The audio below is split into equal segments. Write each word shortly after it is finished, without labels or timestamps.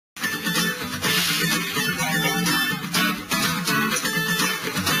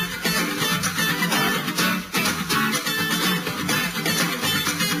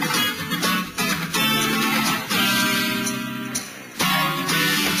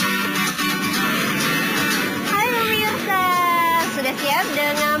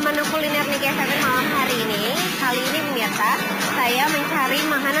Sabin malam hari ini. Kali ini pemirsa, saya mencari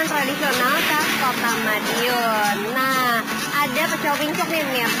makanan tradisional khas Kota Madiun. Nah, ada pecel pincuk nih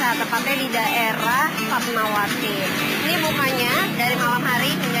pemirsa, tepatnya di daerah Fatmawati. Ini bukanya dari malam hari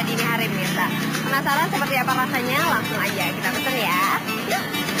hingga dini hari pemirsa. Penasaran seperti apa rasanya? Langsung aja kita pesen ya. Yuk.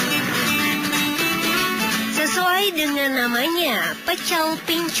 Sesuai dengan namanya, pecel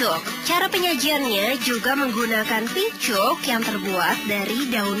pincuk. Cara penyajiannya juga menggunakan pincuk yang terbuat dari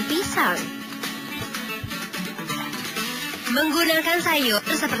daun pisang. Menggunakan sayur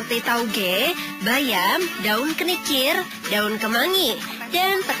seperti tauge, bayam, daun kenikir, daun kemangi,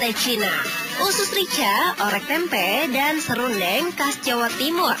 dan pete Cina. Usus rica, orek tempe, dan serundeng khas Jawa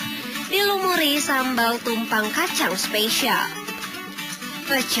Timur. Dilumuri sambal tumpang kacang spesial.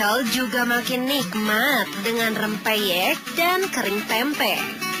 Pecel juga makin nikmat dengan rempeyek dan kering tempe.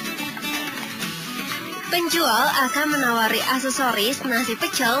 Penjual akan menawari aksesoris nasi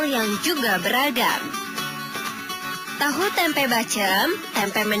pecel yang juga beragam. Tahu tempe bacem,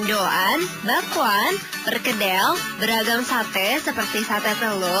 tempe mendoan, bakwan, perkedel, beragam sate seperti sate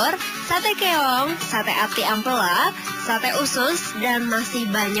telur, sate keong, sate ati ampela, sate usus, dan masih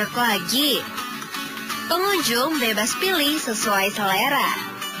banyak lagi. Pengunjung bebas pilih sesuai selera.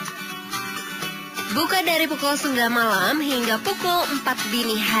 Buka dari pukul 9 malam hingga pukul 4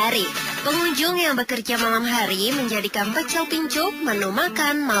 dini hari. Pengunjung yang bekerja malam hari menjadikan pecel pincuk menu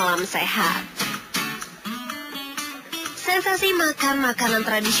makan malam sehat. Sensasi makan makanan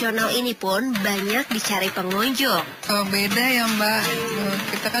tradisional ini pun banyak dicari pengunjung. Beda ya Mbak,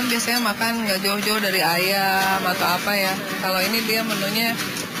 kita kan biasanya makan nggak jauh-jauh dari ayam atau apa ya. Kalau ini dia menunya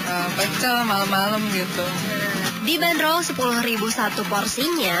pecel malam-malam gitu. Dibanderol 10.000 satu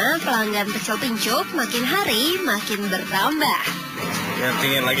porsinya, pelanggan pecel pincuk makin hari makin bertambah. Ya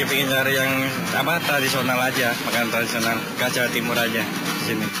pingin cari yang tradisional aja, makanan tradisional Jawa Timur aja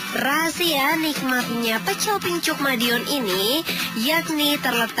sini. Rahasia nikmatnya pecel pincuk Madiun ini yakni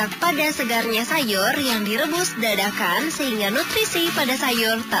terletak pada segarnya sayur yang direbus dadakan sehingga nutrisi pada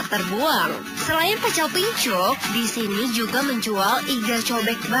sayur tak terbuang. Selain pecel pincuk, di sini juga menjual iga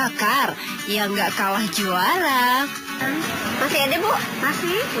cobek bakar yang gak kalah juara. Masih ada Bu?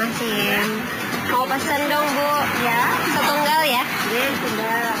 Masih. Mau pesan dong Bu? Ya. Setunggal ya? Iya,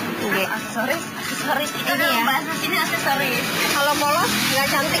 tunggal. Oke. Aksesoris itu ini ya. Ini aksesoris. Kalau polos nggak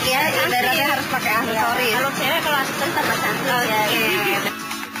cantik ya. Ibaratnya harus pakai aksesoris. Kalau cewek kalau aksesoris tambah cantik ya.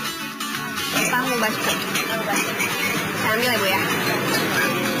 Tahu basket. Saya ambil ya Bu ya.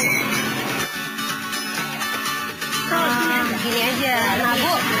 Gini aja. Nah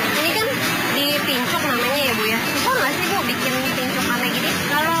Bu, ini kan di pincuk namanya ya Bu ya. Susah nggak sih Bu bikin pincuk aneh gini?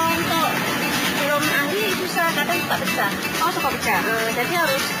 Kalau untuk belum ahli susah, kadang suka pecah. Oh suka pecah. Jadi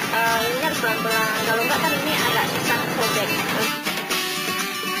harus ini harus pelan-pelan. Kalau enggak kan ini agak susah sobek.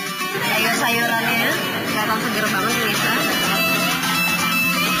 Sayur-sayurannya kelihatan seger banget Lisa.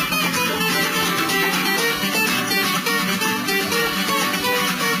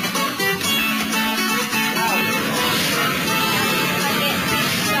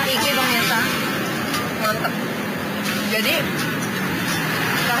 Mantep. Jadi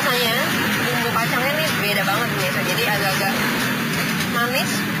rasanya bumbu kacangnya nih beda banget nih. Jadi agak-agak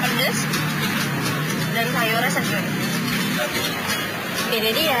manis, pedas, dan sayurnya segar.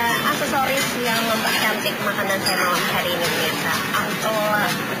 Ini dia aksesoris yang mempercantik makanan saya malam hari ini pemirsa. Ampela,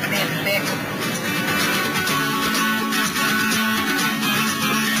 bebek.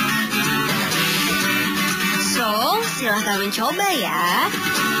 So, silahkan mencoba ya.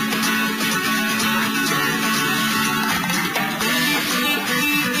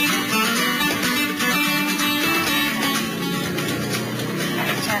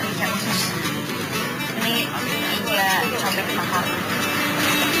 Cobek bakar.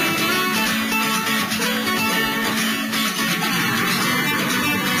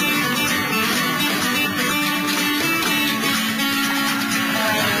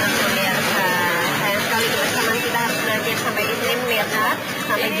 Sampai di sini pemirsa.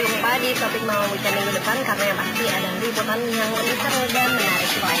 Sampai jumpa di topik malam weekend minggu depan karena yang pasti ada liputan yang lebih seru dan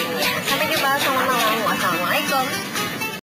menarik lainnya. Sampai jumpa, selamat malam, wassalamualaikum.